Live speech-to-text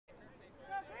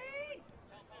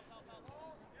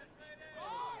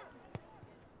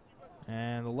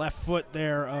And the left foot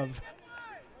there of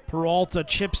Peralta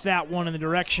chips that one in the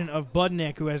direction of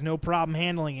Budnick, who has no problem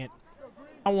handling it.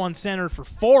 Now one center for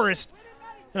Forrest.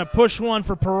 Gonna push one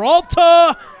for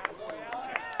Peralta.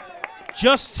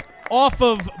 Just off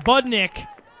of Budnick.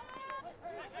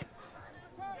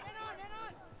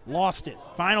 Lost it.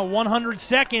 Final 100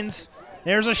 seconds.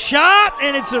 There's a shot,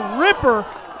 and it's a ripper.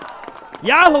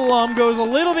 Yahalum goes a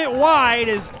little bit wide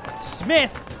as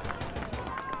Smith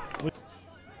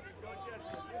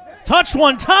touch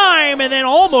one time, and then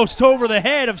almost over the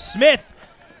head of Smith,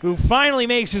 who finally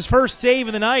makes his first save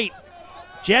of the night.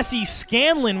 Jesse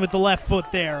Scanlon with the left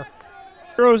foot there.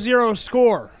 0-0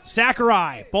 score.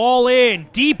 Sakurai, ball in.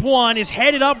 Deep one is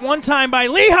headed up one time by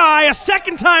Lehigh, a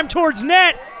second time towards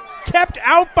net. Kept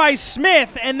out by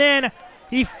Smith, and then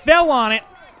he fell on it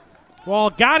while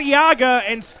Gadiaga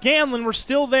and Scanlon were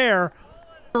still there.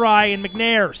 Sakurai and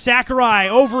McNair. Sakurai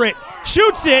over it.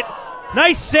 Shoots it.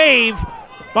 Nice save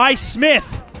by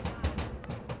Smith.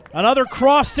 Another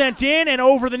cross sent in and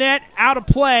over the net, out of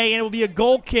play, and it will be a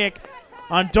goal kick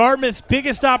on Dartmouth's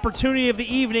biggest opportunity of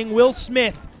the evening, Will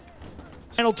Smith.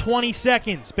 Final 20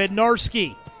 seconds.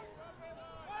 Bednarski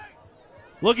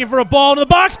looking for a ball in the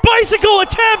box. Bicycle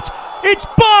attempt. It's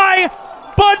by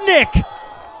Budnick.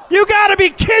 You gotta be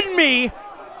kidding me.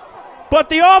 But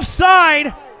the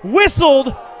offside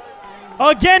whistled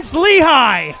against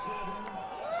Lehigh.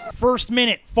 First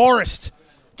minute, Forrest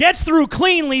gets through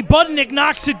cleanly. Budnick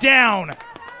knocks it down.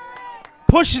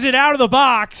 Pushes it out of the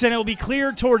box, and it will be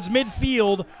cleared towards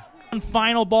midfield. One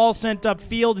final ball sent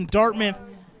upfield, and Dartmouth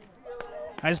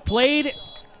has played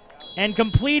and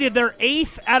completed their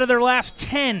 8th out of their last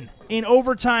 10 in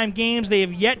overtime games. They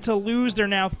have yet to lose. They're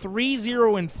now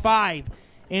 3-0-5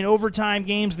 in overtime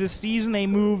games this season. They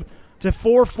move to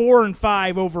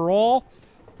 4-4-5 overall.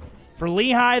 For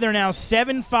Lehigh, they're now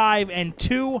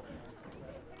 7-5-2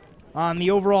 on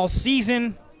the overall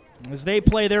season as they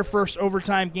play their first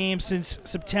overtime game since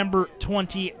September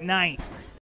 29th.